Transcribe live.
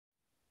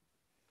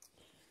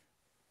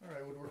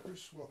Alright,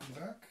 woodworkers, welcome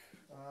back.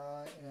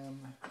 I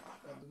am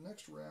at the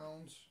next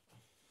round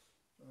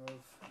of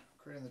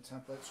creating the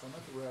template. So I'm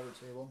at the router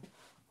table.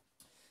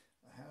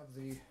 I have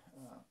the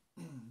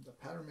the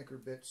pattern maker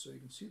bit, so you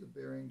can see the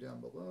bearing down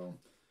below,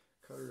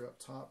 cutter up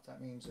top.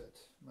 That means that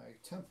my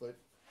template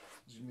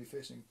is going to be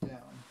facing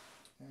down.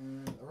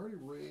 And I've already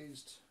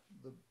raised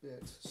the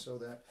bit so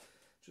that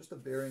just the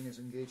bearing is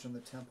engaged on the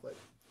template.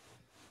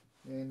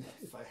 And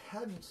if I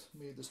hadn't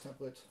made this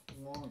template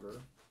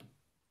longer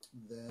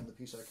than the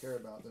piece I care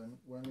about, then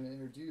what I'm going to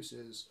introduce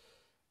is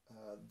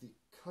the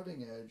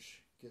cutting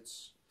edge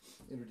gets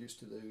introduced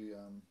to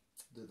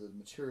the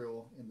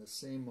material in the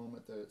same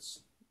moment that it's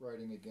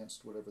writing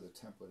against whatever the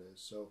template is.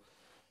 So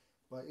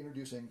by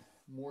introducing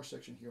more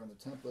section here on the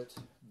template,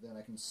 then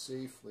I can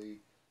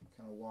safely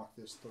kind of walk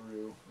this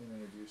through and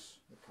introduce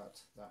the cut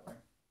that way.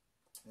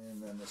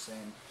 And then the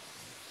same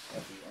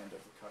at the end of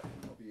the cut.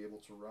 I'll be able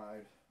to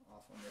ride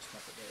off on this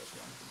template there as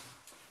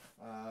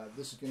well.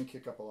 This is going to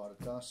kick up a lot of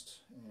dust,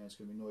 and it's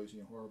going to be noisy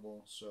and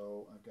horrible.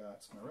 So I've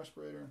got my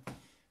respirator,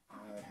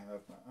 I have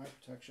my eye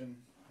protection,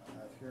 I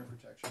have hearing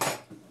protection.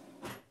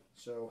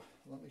 So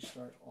let me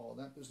start all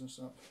that business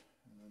up,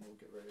 and then we'll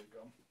get ready to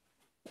go.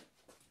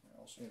 I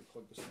also need to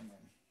plug this thing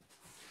in.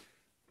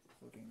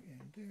 Plugging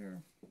in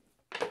there.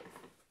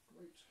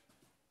 Great.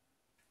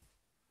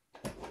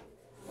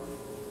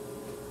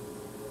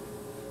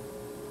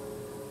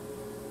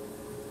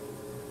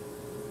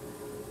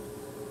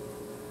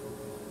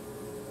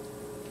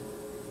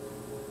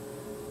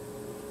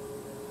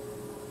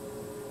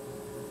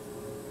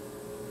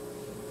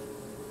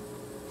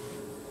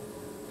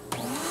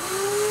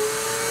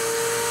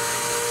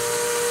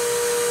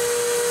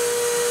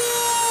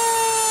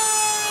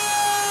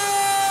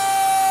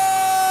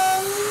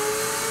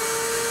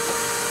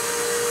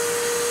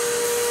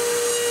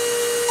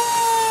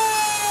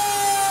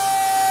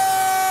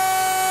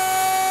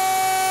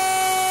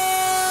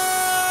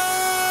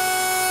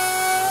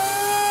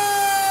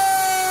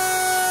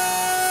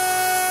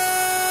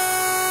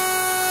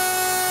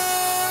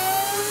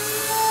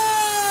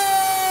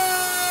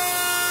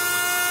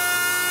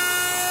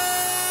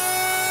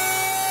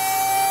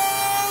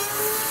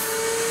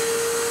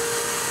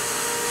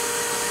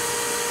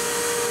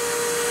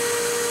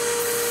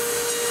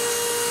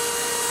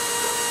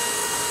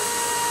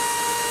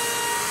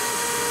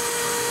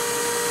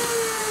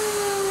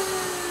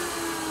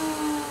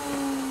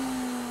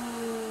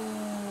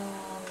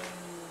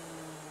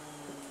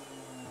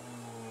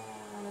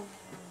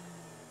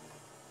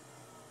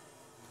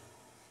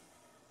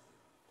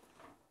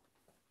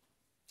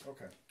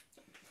 Okay,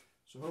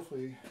 so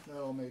hopefully that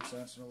all made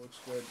sense and it looks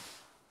good.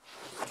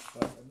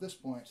 But at this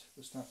point,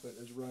 this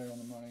template is right on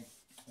the money,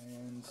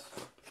 and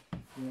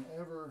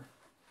whenever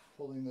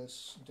pulling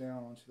this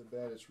down onto the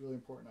bed, it's really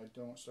important I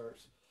don't start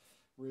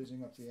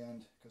raising up the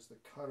end, because the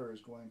cutter is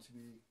going to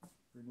be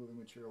removing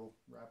material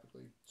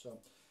rapidly, so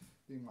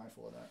being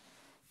mindful of that.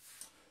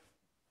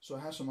 So I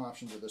have some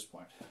options at this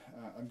point.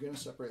 I'm going to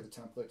separate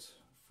the template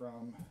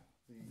from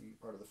the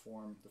part of the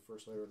form, the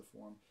first layer of the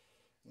form,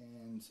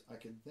 and I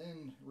could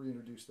then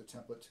reintroduce the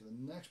template to the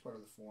next part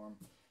of the form,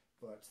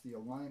 but the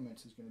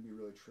alignment is going to be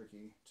really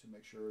tricky to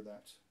make sure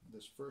that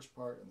this first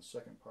part and the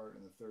second part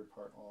and the third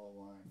part all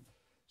align.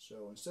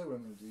 So instead what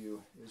I'm going to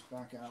do is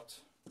back out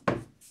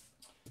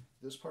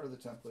this part of the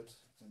template,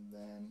 and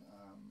then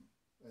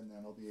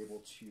I'll be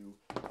able to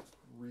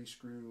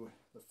rescrew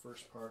the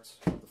first part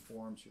of the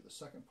form to the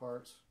second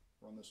part,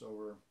 run this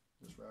over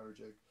this router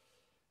jig,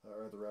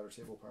 or the router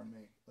table, pardon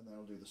me, and then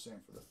I'll do the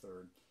same for the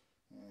third.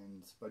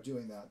 And by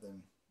doing that,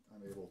 then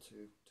I'm able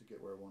to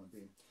get where I want to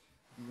be.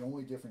 The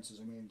only difference is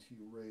I'm going to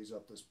raise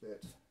up this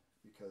bit,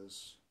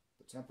 because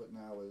the template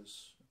now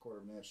is 1/4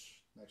 of an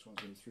inch, next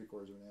one's going to be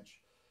 3/4 of an inch.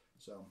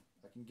 So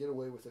I can get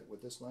away with it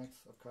with this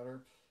length of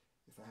cutter.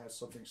 If I had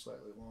something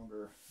slightly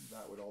longer,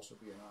 that would also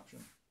be an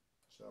option.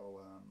 So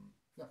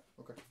yeah,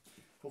 okay.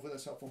 Hopefully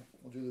that's helpful.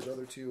 We'll do these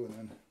other two, and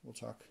then we'll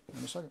talk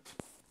in a second.